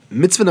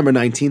Mitzvah number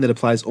 19 that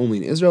applies only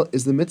in Israel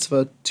is the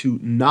mitzvah to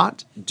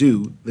not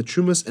do the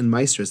trumas and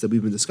meisters that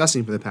we've been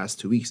discussing for the past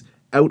 2 weeks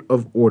out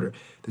of order.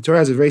 The Torah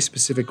has a very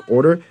specific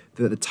order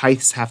that the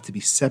tithes have to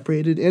be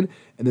separated in,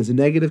 and there's a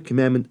negative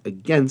commandment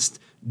against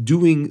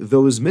doing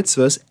those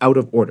mitzvahs out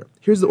of order.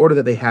 Here's the order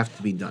that they have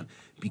to be done.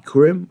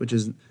 Bikurim, which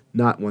is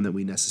not one that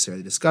we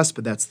necessarily discuss,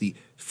 but that's the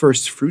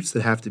first fruits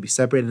that have to be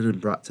separated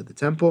and brought to the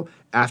temple.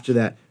 After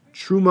that,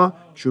 Truma.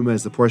 Truma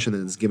is the portion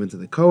that is given to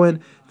the Kohen.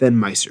 Then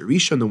Meiser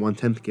Rishon, the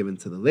 1/10 given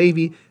to the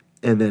Levi.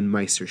 And then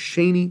Meiser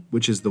Sheni,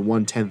 which is the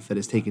 1/10 that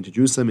is taken to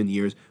Jerusalem in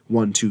years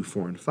 1, 2,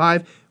 4, and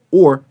 5.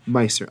 Or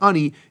Meiser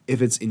Ani,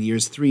 if it's in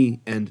years 3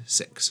 and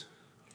 6.